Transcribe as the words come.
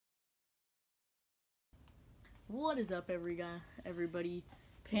What is up, everybody?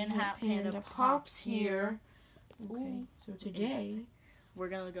 Panda Pops here. Okay, so today we're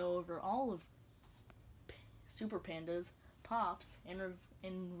gonna go over all of Super Panda's Pops and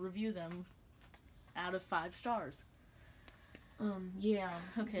review them out of 5 stars. Yeah.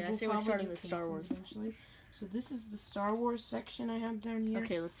 Okay, I say we start in the Star Wars. Actually. So this is the Star Wars section I have down here.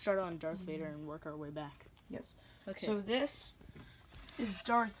 Okay, let's start on Darth Vader and work our way back. Yes. Okay. So this is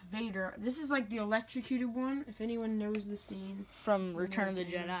Darth Vader. This is like the electrocuted one, if anyone knows the scene. From Return of the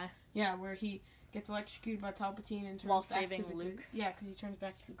Jedi. Yeah, where he gets electrocuted by Palpatine and turns while back saving to the Luke. Good, yeah, because he turns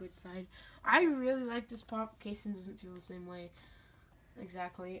back to the good side. I really like this pop. Kaysen doesn't feel the same way.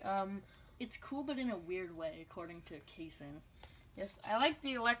 Exactly. It's cool, but in a weird way, according to Kaysen. Yes, I like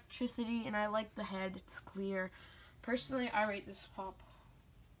the electricity and I like the head. It's clear. Personally, I rate this pop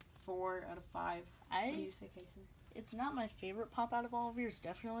 4 out of 5. What do you say, Kaysen? It's not my favorite pop out of all of yours,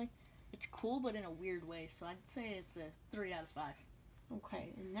 definitely. It's cool, but in a weird way, so I'd say it's a 3 out of 5.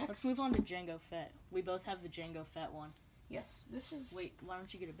 Okay, and next... Let's move on to Jango Fett. We both have the Jango Fett one. Yes, this is... Wait, why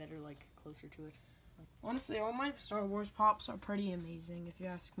don't you get a better, closer to it? Honestly, all my Star Wars pops are pretty amazing, if you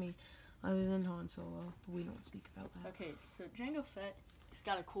ask me. Other than Han Solo, but we don't speak about that. Okay, so Jango Fett, he's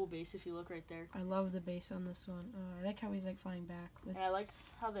got a cool base if you look right there. I love the base on this one. I like how he's flying back. And I like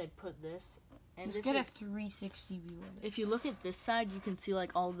how they put this. And let's get a 360 view of it. If you look at this side, you can see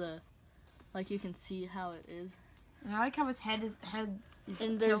all the, you can see how it is. And I like how his head is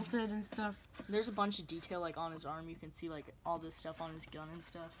tilted and stuff. There's a bunch of detail on his arm. You can see all this stuff on his gun and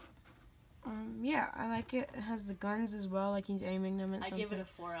stuff. Yeah, I like it. It has the guns as well, he's aiming them at something. I give it a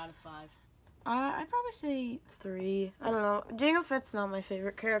 4 out of 5. I'd probably say 3. I don't know. Jango Fett's not my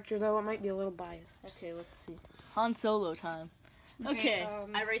favorite character, though. It might be a little biased. Okay, let's see. Han Solo time. Okay,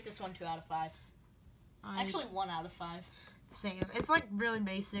 I rate this one 2 out of 5. Actually, 1 out of 5. Same. It's really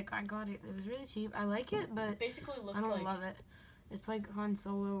basic. I got it. It was really cheap. I like it, but it basically looks I don't love it. It's like Han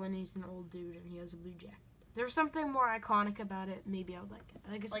Solo when he's an old dude and he has a blue jacket. There's something more iconic about it. Maybe I would like it.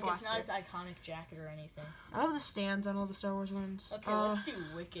 I think it's it's not his iconic jacket or anything. I love the stands on all the Star Wars ones. Okay, let's do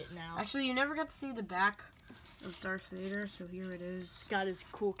Wicket now. Actually, you never got to see the back of Darth Vader, so here it is. It's got his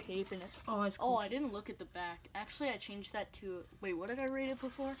cool cape and it. Oh, it's cool. Oh, I didn't look at the back. Actually, I changed that to. Wait, what did I rate it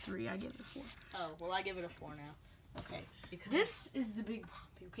before? 3. I give it a 4. Oh, well, I give it a 4 now. Okay. Because this is the big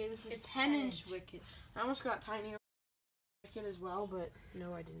poppy. Okay, this is 10-inch Wicket. I almost got tinier Wicket as well, but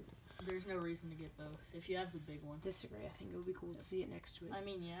no, I didn't. There's no reason to get both. If you have the big one. Disagree. I think it would be cool to see it next to it. I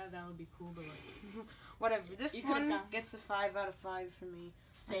mean, yeah, that would be cool, but whatever. This one gets a 5 out of 5 for me.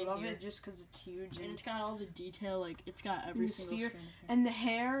 Same I love here. it just because it's huge. And it's got all the detail. It's got every single strand of hair. And the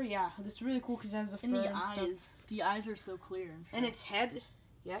hair, yeah. This is really cool because it has the fur and the and eyes. stuff. The eyes are so clear. And its head,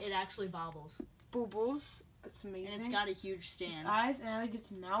 yes. It actually bobbles. Bubbles. It's amazing. And it's got a huge stand. Its eyes, and I like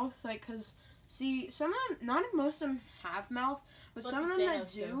its mouth. Because, see, some of them, most of them have mouths, but some of them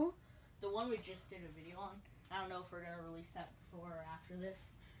that do. The one we just did a video on, I don't know if we're going to release that before or after this.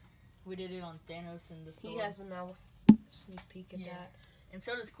 We did it on Thanos and the Thor. He has a mouth. Sneak peek at that. And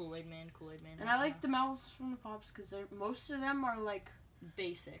so does Kool-Aid Man. And I like the mouths from the Pops because most of them are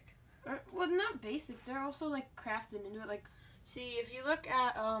basic. Well, not basic. They're also crafted into it. See, if you look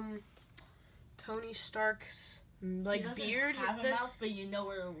at Tony Stark's beard, he doesn't have a mouth, but you know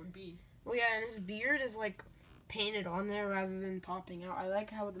where it would be. Well, yeah, and his beard is painted on there rather than popping out. I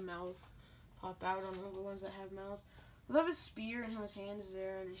like how the mouth pop out on all the ones that have mouths. I love his spear and how his hand is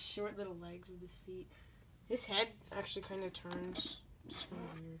there and his short little legs with his feet. His head actually kind of turns. Just kind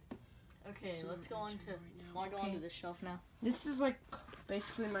of weird. Okay, let's go on to. Want to go on to this shelf now? This is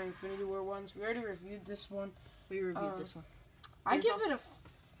basically my Infinity War ones. We already reviewed this one. We reviewed this one. I'd give it a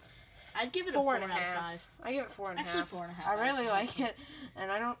 4 out of 5. I give it 4.5. Actually, 4.5. I really like it,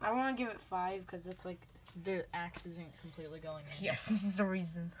 and I want to give it 5 because it's the axe isn't completely going in. Yes, this is the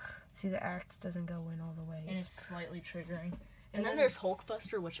reason. See, the axe doesn't go in all the way. And it's slightly triggering. And then there's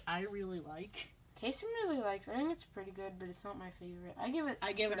Hulkbuster, which I really like. Kaysen really likes. I think it's pretty good, but it's not my favorite. I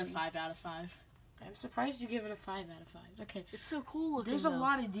give it a 5 out of 5. I'm surprised you give it a 5 out of 5. Okay. It's so cool looking. There's a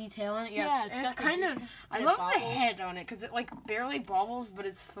lot of detail in it. Yes. Yeah, it's kind of. I love the head on it because it barely bobbles, but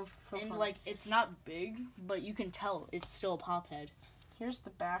it's so and fun. It's not big, but you can tell it's still a pop head. Here's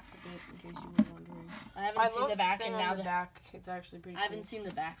the back of it, in case you were wondering. I haven't seen the back, and now the back. It's actually pretty cool. I haven't seen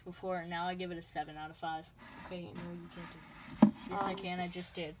the back before, and now I give it a 7 out of 5. Okay, no, you can't do that. Yes, I can. I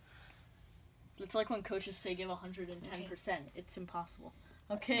just did. It's like when coaches say give 110%. It's impossible.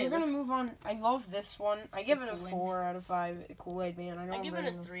 Okay, we're gonna move on. I love this one. I give it a 4 out of 5. Kool-Aid Man. I give it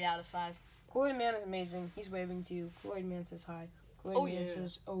a 3 out of 5. Kool-Aid Man is amazing. He's waving to you. Kool-Aid Man says hi. Kool-Aid Man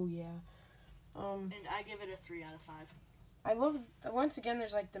says, "Oh yeah." And I give it a 3 out of 5. I love, once again,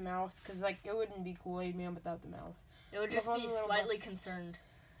 there's, like, the mouth, because, like, it wouldn't be Kool-Aid Man without the mouth. It would I just love be the little slightly concerned.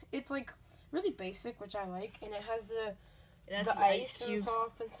 It's, like, really basic, which I like, and it has the ice on cubes.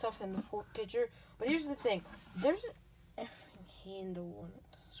 top and stuff in the pitcher. But here's the thing. There's an effing handle on it.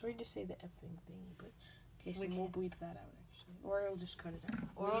 Sorry to say the effing thing, but okay, so we'll bleep that out, actually. Or I'll just cut it out.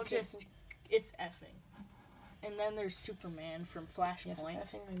 Or I'll just, it's effing. And then there's Superman from Flashpoint. Yeah,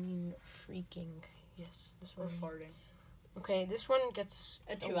 effing, I mean freaking. Yes, this Or one. farting. Okay, this one gets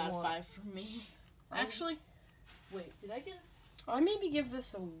a 2 out of 5 for me. Actually, wait, did I get? I maybe give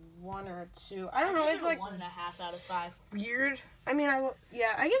this a 1 or a 2. I don't know. It's like 1.5 out of 5. Weird. I mean, I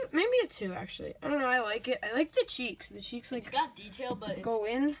give it maybe a 2 actually. I don't know. I like it. I like the cheeks. The cheeks like it's got detail, but go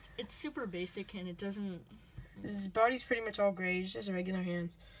in. It's super basic and it doesn't. His body's pretty much all gray. He's just regular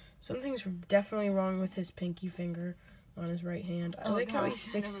hands. Something's definitely wrong with his pinky finger on his right hand. I like how he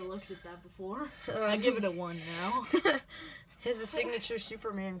sticks. I never looked at that before. I give it a 1 now. He has the signature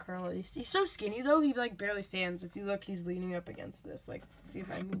Superman curl. He's so skinny though. He like barely stands. If you look, he's leaning up against this. Like, see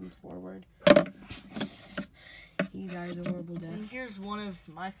if I move forward. He dies a horrible death. And here's one of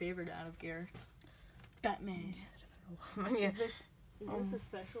my favorite out of Garrett's. Batman. Yeah. Is this a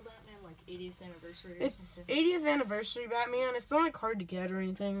special Batman, like 80th anniversary? Or It's something? 80th anniversary Batman. It's not like hard to get or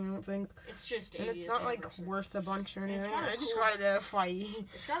anything. I don't think. It's just 80th And it's not like anniversary. worth a bunch or anything. got a I just cool- got it at FYE.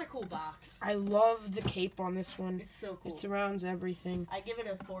 It's got a cool box. I love the cape on this one. It's so cool. It surrounds everything. I give it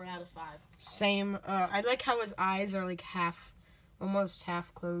a 4 out of 5. Same. I like how his eyes are like almost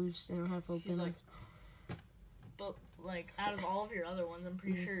half closed and half open. He's like, but like out of all of your other ones, I'm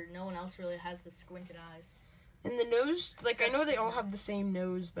pretty sure no one else really has the squinted eyes. And the nose, like, I know they all have the same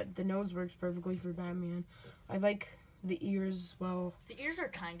nose, but the nose works perfectly for Batman. I like the ears as well. The ears are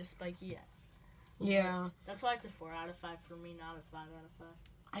kind of spiky. Yeah. That's why it's a 4 out of 5 for me, not a 5 out of 5.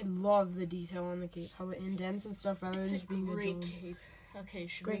 I love the detail on the cape, how it indents and stuff rather than It's just a being great a cape. Okay,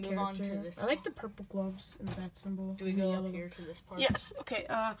 should great we move on to character. this? I like the purple gloves and the bat symbol. Do we and the go yellow. up here to this part? Yes. Okay.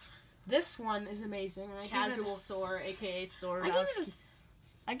 This one is amazing. And Casual Thor, aka Thor. I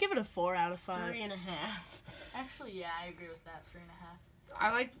I give it a 4 out of 5. 3.5. Actually, yeah, I agree with that. 3.5.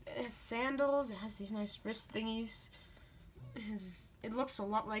 I like his sandals. It has these nice wrist thingies. It looks a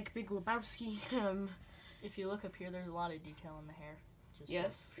lot like Big Lebowski. If you look up here, there's a lot of detail in the hair.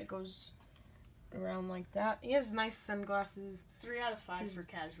 Yes, it goes around like that. He has nice sunglasses. 3 out of 5 for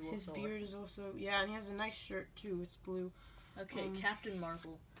casual His Thor. beard is also, and he has a nice shirt too. It's blue. Okay, Captain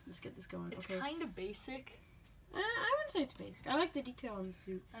Marvel. Let's get this going. It's okay. kind of basic. I wouldn't say it's basic. I like the detail on the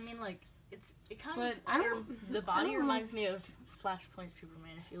suit. I mean, like, it kind But of. I don't- The I body don't reminds me of Flashpoint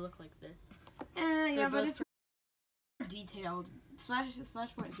Superman. If you look like this. Yeah, but both it's detailed.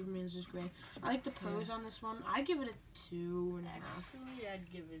 Flashpoint Superman is just great. I like the pose on this one. I give it a 2.5. Actually,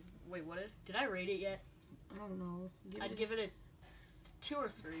 I'd give it. Wait, what? Did I rate it yet? I don't know. I'd give it a 2 or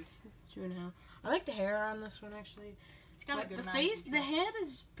 3. 2.5. I like the hair on this one actually. It's got a But good the amount of face, the detail. head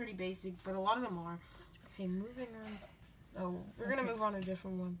is pretty basic, but a lot of them are. Okay, moving on. Oh, we're gonna move on to a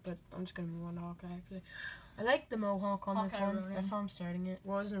different one, but I'm just gonna move on to Hawkeye actually. I like the mohawk on this Hawkeye one. Ronin. That's how I'm starting it.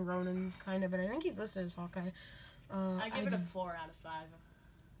 Well, it wasn't Ronin, kind of, but I think he's listed as Hawkeye. I give it a 4 out of 5.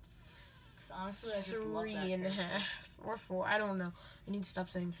 Because honestly, I just love that 3.5 character. or 4. I don't know. I need to stop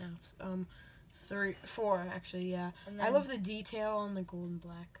saying halves. 4 actually. Yeah. And I then- love the detail on the gold and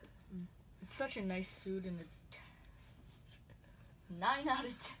black. It's such a nice suit, and it's 9 out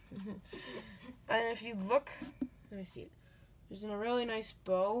of 10. And if you look, let me see it. There's a really nice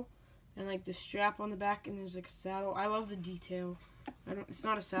bow, and like the strap on the back, and there's like a saddle. I love the detail. It's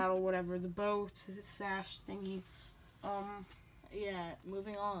not a saddle, whatever. The bow to the sash thingy. Yeah,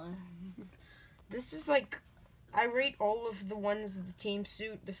 moving on. This is like, I rate all of the ones the team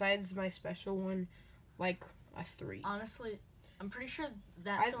suit besides my special one, like a 3. Honestly, I'm pretty sure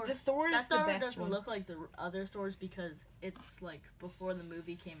that Thor, The Thor is that the Thor best doesn't one. look like the other Thors because it's like before the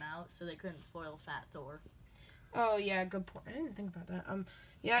movie came out, so they couldn't spoil Fat Thor. Oh yeah, good point. I didn't think about that.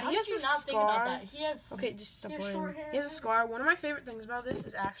 Yeah, How he has did you a not scar. think about that? He has Okay, just stop he has worrying. short hair. He has a scar. One of my favorite things about this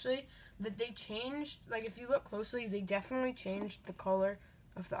is actually that they changed, like if you look closely, they definitely changed the color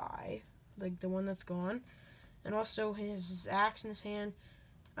of the eye, like the one that's gone. And also his axe in his hand.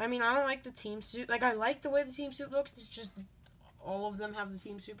 I mean, I don't like the team suit. Like, I like the way the team suit looks. It's just all of them have the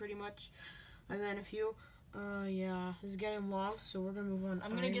team suit pretty much. And then a few, yeah, it's getting long, so we're going to move on.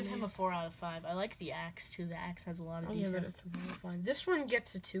 I'm gonna give him a 4 out of 5. I like the axe too. The axe has a lot of I'll detail. give it a 3 out of 5. This one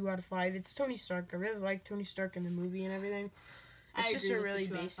gets a 2 out of 5. It's Tony Stark. I really like Tony Stark in the movie and everything. It's I just agree a with the really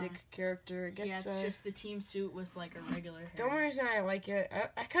 2 out of basic 5. character. It gets, Yeah, it's just the team suit with like a regular hair. the only reason I like it,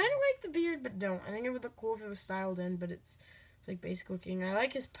 I kind of like the beard, but don't. I think it would look cool if it was styled in, but it's like basic looking. I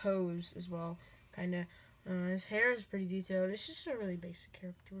like his pose as well, kind of. His hair is pretty detailed. It's just a really basic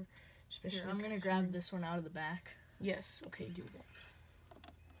character. Especially Here, I'm gonna grab this one out of the back. Yes, okay, do that.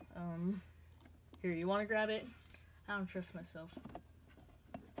 Here, you want to grab it? I don't trust myself.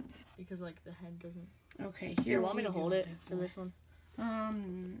 Because, like, the head doesn't... Okay, Here, want me to hold it for this one? You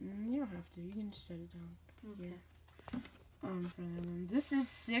don't have to. You can just set it down. Okay. For that one. This is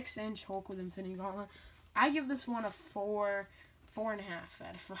 6-inch Hulk with Infinity Gauntlet. I give this one a 4.5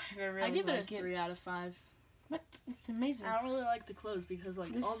 out of 5. I give it a 3 out of 5. What? It's amazing. I don't really like the clothes because,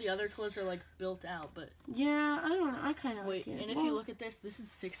 like, all the other clothes are, like, built out, but... Yeah, I don't know. I kind of like it. Wait, and if you look at this is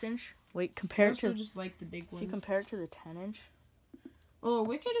 6-inch. Wait, compared to... just like the big ones. If you compare it to the 10-inch... Oh,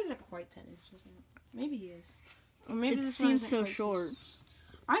 Wicked isn't quite 10-inch, isn't it? Maybe he is. Or maybe it this seems so short.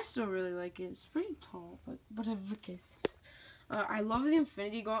 I still really like it. It's pretty tall, but whatever case. I love the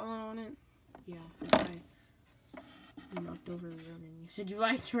Infinity Gauntlet on it. Yeah, I knocked over Ronan. You said you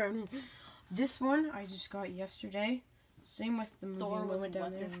liked Ronan. This one I just got yesterday. Same with the movie Thor with moment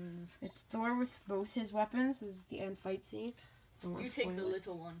down weapons. there. It's Thor with both his weapons. This is the end fight scene. You take the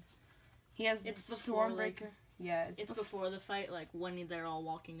little one. He has it's the before Stormbreaker. Like, yeah, it's before the fight, like when they're all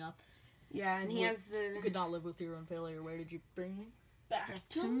walking up. Yeah, and he has the... You could not live with your own failure. Where did you bring me? Back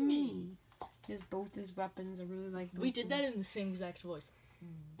to me. He has both his weapons. I really like both. We did that in the same exact voice.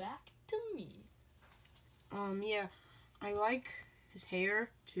 Back to me. Yeah. I like his hair,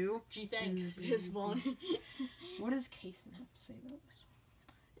 too. Gee, thanks. Just one. What does Kaysen have to say about this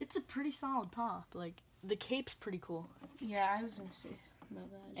one? It's a pretty solid pop. Like, the cape's pretty cool. Yeah, I was gonna say something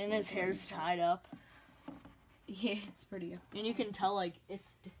about that. And his hair's tied up. Yeah, it's pretty up. And you can tell, like,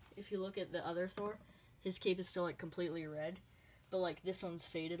 it's... If you look at the other Thor, his cape is still, like, completely red. But, like, this one's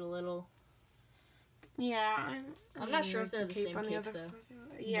faded a little. Yeah, I'm not sure if they're the same cape, though.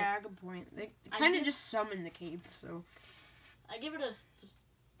 Yeah, good point. They kind of just summon the cape, so... I give it a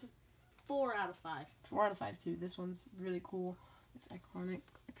 4 out of 5. 4 out of 5, too. This one's really cool. It's iconic.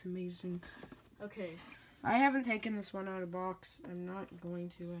 It's amazing. Okay. I haven't taken this one out of the box. I'm not going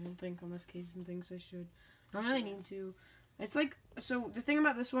to, I don't think, unless Kaysen thinks I should. I don't really need to. It's like... So, the thing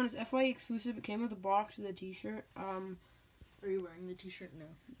about this one is FYE exclusive. It came with a box with a t-shirt. Are you wearing the t-shirt? No.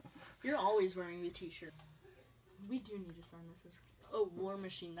 You're always wearing the t-shirt. We do need to sign this as... Oh, War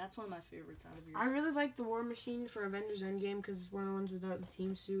Machine. That's one of my favorites out of yours. I really like the War Machine for Avengers Endgame because it's one of the ones without the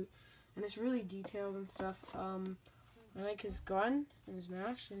team suit. And it's really detailed and stuff. I like his gun and his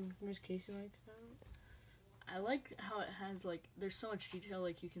mask. And where's Casey like that? I like how it has, like, there's so much detail.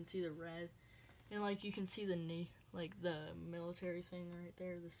 Like, you can see the red. And, like, you can see the knee. Like, the military thing right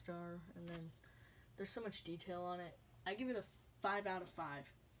there, the star. And then there's so much detail on it. I give it a 5 out of 5.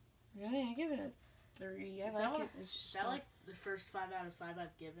 Really? I give it a 3. I like it. Is that like the first 5 out of 5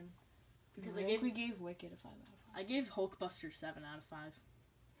 I've given? Because we gave Wicked a 5 out of 5. I gave Hulkbuster 7 out of 5.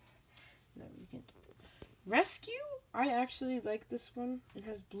 No, you can't. Rescue? I actually like this one. It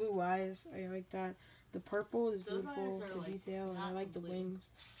has blue eyes. I like that. The purple is beautiful. The like detail, and I like the wings.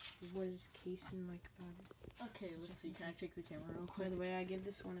 What is Kaysen like about it? Okay, let's see. Can I take the camera real quick? By the way, I give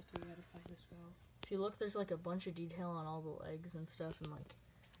this one a 3 out of 5 as well. If you look, there's like a bunch of detail on all the legs and stuff, and like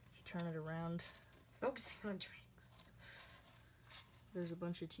if you turn it around, it's focusing on drinks. There's a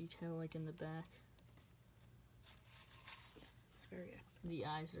bunch of detail like in the back. It's very epic. The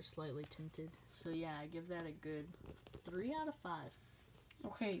eyes are slightly tinted, so yeah, I give that a good 3 out of 5.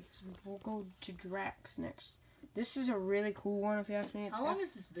 Okay, so we'll go to Drax next. This is a really cool one, if you ask me. How long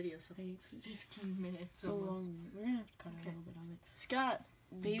is this video? So 15 minutes. So long. We're gonna have to cut a little bit on it. It's got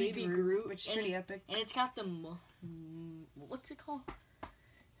Baby Groot, which is pretty epic. And it's got the what's it called?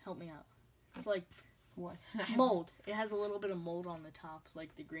 Help me out. It's like what? Mold. It has a little bit of mold on the top,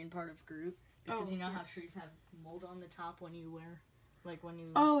 like the green part of Groot, because you know how trees have mold on the top when you wear, like when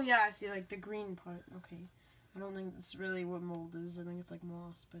you. Oh yeah, I see. Like the green part. Okay. I don't think that's really what mold is. I think it's like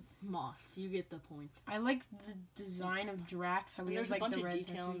moss, but moss. You get the point. I like the design of Drax. How he has like the red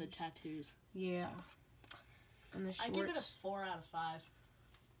detail tattoos. on the tattoos. Yeah. And the shorts. I give it a 4 out of 5.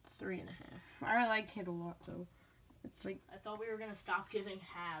 3.5. I like it a lot though. It's like I thought we were gonna stop giving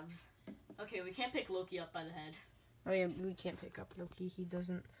halves. Okay, we can't pick Loki up by the head. Oh yeah, we can't pick up Loki. He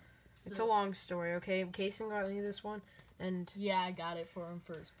doesn't. It's a long story. Okay, Kaysen got me this one. And yeah, I got it for him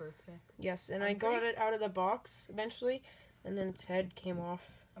for his birthday. Yes, and I got it out of the box eventually, and then its head came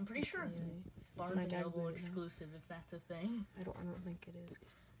off. I'm pretty sure it's Barnes & Noble exclusive, if that's a thing. I don't think it is.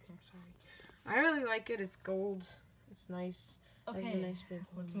 Okay, I'm sorry. I really like it. It's gold. It's nice. Okay, nice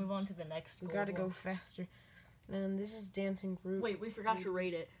let's move on to the next. We gotta go faster. And this is Dancing Groot. Wait, we forgot to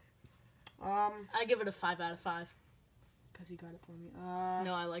rate it. I give it a 5 out of 5. Cause he got it for me.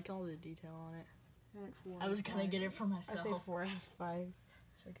 No, I liked all the detail on it. I went 4. I was gonna get it for myself. I say 4 out of 5.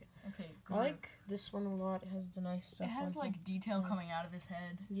 looks like it. Okay, I like this one a lot. It has the nice stuff. It has like detail coming out of his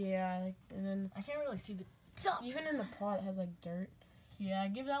head. Yeah, I like, and then I can't really see the top. even in the pot, it has like dirt. Yeah, I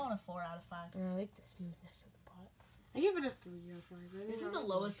give that one a 4 out of 5. And I like the smoothness of the pot. I give it a 3 out of 5. Isn't the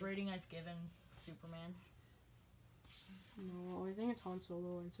lowest rating I've given Superman? No, I think it's Han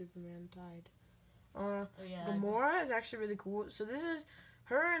Solo and Superman tied. Oh yeah. Gamora is actually really cool. So this is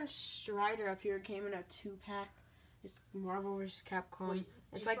her and Strider up here came in a 2-pack. It's Marvel vs. Capcom. Wait,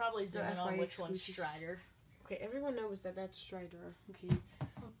 it's like like probably the zooming on FI which one's exclusive. Strider. Okay, everyone knows that that's Strider. Okay.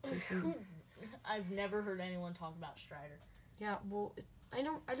 I've never heard anyone talk about Strider. Yeah, well, I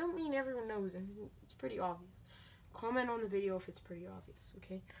don't mean everyone knows, and it's pretty obvious. Comment on the video if it's pretty obvious,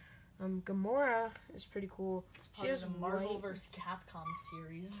 okay? Gamora is pretty cool. It's part of the Marvel vs. Capcom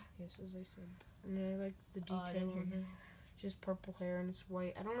series. Yes, as I said. And I like the detail I didn't hear on you it. She has purple hair and it's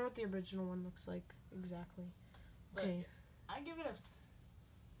white. I don't know what the original one looks like exactly. But Okay. I give it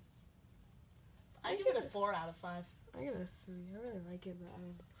a 4 out of 5. I give it a 3. I really like it, but I don't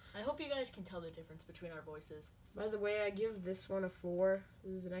know. I hope you guys can tell the difference between our voices. By the way, I give this one a 4.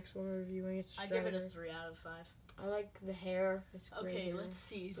 This is the next one we're reviewing. It's I Strider. give it a 3 out of 5. I like the hair. It's great. Okay, hair. let's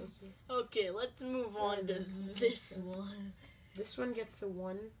see. So sweet. Okay, let's move on to this one. This one gets a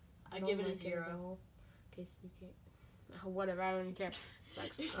 1. I give it a 0. Okay, so you can't. Whatever, I don't even care. It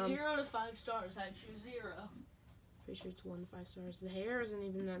sucks. It's 0 to 5 stars. I choose 0. Pretty sure it's 1 to 5 stars. The hair isn't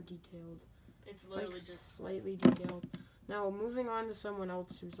even that detailed. It's It's literally like just slightly detailed. Now, moving on to someone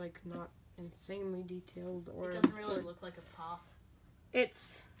else who's like not insanely detailed or. It doesn't really look like a pop.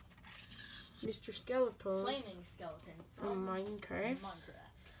 It's Mr. Skeletor Flaming skeleton from Minecraft.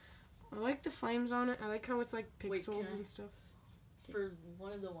 Minecraft. I like the flames on it. I like how it's like Wait, pixels can I- and stuff. For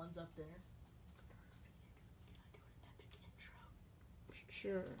one of the ones up there.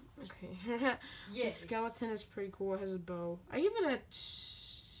 Sure. Okay. Yes. The skeleton is pretty cool. It has a bow. I give it a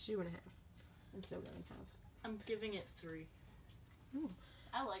 2.5. I'm still getting halves. I'm giving it 3. Ooh.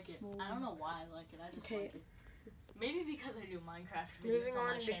 I like it. I don't know why I like it. I just Okay. like it. Maybe because I do Minecraft videos Moving on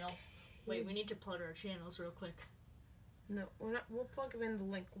my on to channel. Wait, we need to plug our channels real quick. No, we're not. We'll plug in the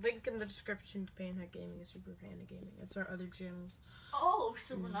link. Link in the description to Panda Gaming and Super Panda Gaming. That's our other channels. Oh,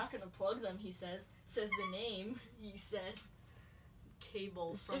 so we're not gonna plug them, he says. Says the name, he says.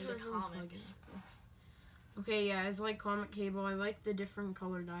 Cable It's from the different from comics. Okay, yeah, it's like comic cable. I like the different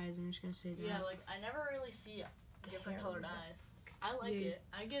colored eyes. I'm just gonna say that. Yeah, like, I never really see different hair colored was eyes. I like Yeah. it.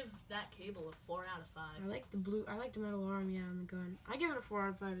 I give that cable a 4 out of 5. I like the blue. I like the metal arm. Yeah, and the gun. I give it a 4 out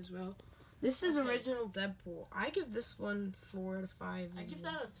of 5 as well. This is Okay. original Deadpool. I give this one 4 out of 5. I as give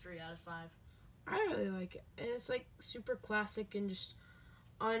well. that a 3 out of 5. I really like it, and it's like super classic and just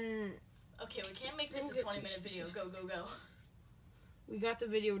Okay, we can't make this Don't a get too 20-minute video. Go, go, go. We got the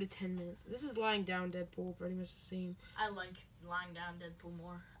video to 10 minutes. This is lying down Deadpool, pretty much the same. I like lying down Deadpool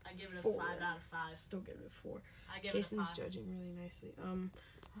more. I give it a 4. 5 out of 5. Still give it a 4. I give it a Jason's 5. judging really nicely.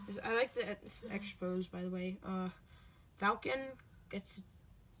 I like the expos, by the way. Falcon gets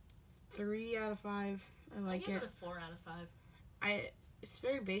 3 out of 5. I I like give it. it a 4 out of 5. It's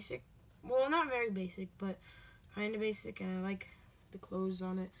very basic. Well, not very basic, but kind of basic, and I like the clothes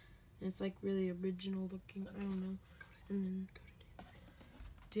on it. And it's like really original looking. I don't know. And then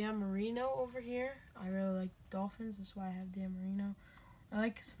Dan Marino over here. I really like Dolphins. That's why I have Dan Marino. I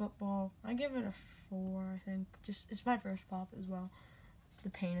like his football. I give it a 4, I think. Just it's my first pop as well. The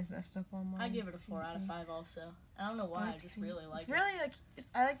paint is messed up on mine. I give it a 4 out of 5 also. I don't know why, I just really like it's it. really like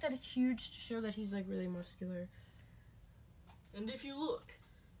I like that it's huge to show that he's like really muscular. And if you look,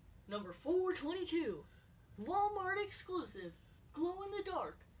 number 422, Walmart exclusive, glow in the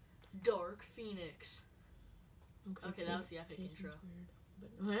dark, Dark Phoenix. Okay, that was the epic Jason's intro.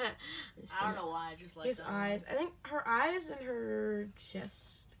 weird, but I don't know why, I just like his that. eyes. I think her eyes and her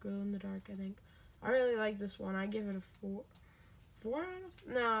chest glow in the dark. I think I really like this one. I give it a 4. 4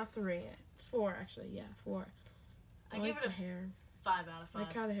 out of 3. 4 actually. Yeah, 4. I like give it the a hair. 5 out of I 5.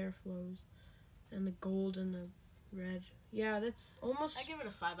 like how the hair flows, and the gold and the red. Yeah, that's almost. I give it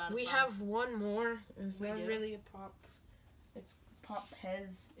a 5 out of 5. We have one more. It's We not do? really a pop. It's Pop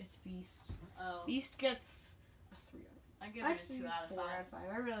Pez. It's Beast. Oh, Beast gets a 3 out of 5. I give it a 2 out of 4 5. out of 5.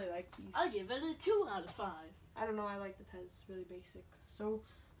 I really like Beast. I give it a 2 out of 5. I don't know. I like the Pez. It's really basic. So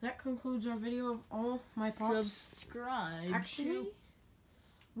that concludes our video of all my pops. Subscribe Actually, to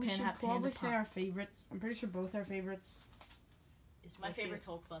we Panda should probably Panda say Pop. our favorites. I'm pretty sure both our favorites. my Wicked. favorite's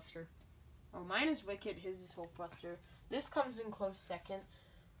Hulkbuster. Oh, mine is Wicked. His is Hulkbuster. This comes in close second.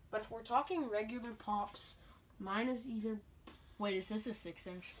 But if we're talking regular pops, mine is either Wait, is this a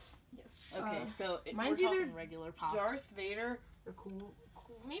 6-inch? yes. Okay, so we're mine's talking either regular pops. Darth Vader or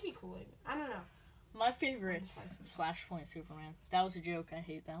maybe Kool-Aid. I don't know. My favorite's Flashpoint Superman. That was a joke. I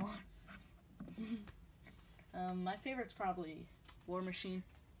hate that one. My favorite's probably War Machine.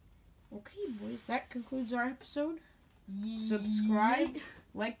 Okay, boys, that concludes our episode. Subscribe,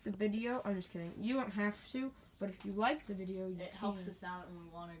 like the video. I'm just kidding. You don't have to, but if you like the video, it helps us out, and we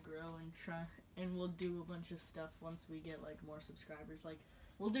want to grow and try. And we'll do a bunch of stuff once we get like more subscribers. Like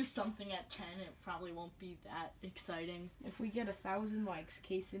we'll do something at 10. It probably won't be that exciting. If we get 1,000 likes,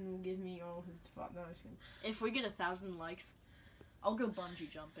 Kaysen will give me all his spot. No, I'm just kidding. If we get 1,000 likes, I'll go bungee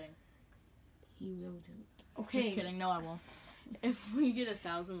jumping. He will do it. Okay. Just kidding. No, I won't. If we get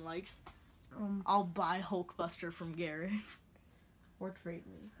 1,000 likes, I'll buy Hulkbuster from Garrett. Or trade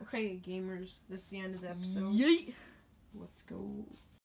me. Okay, gamers, this is the end of the episode. Yeet! Let's go.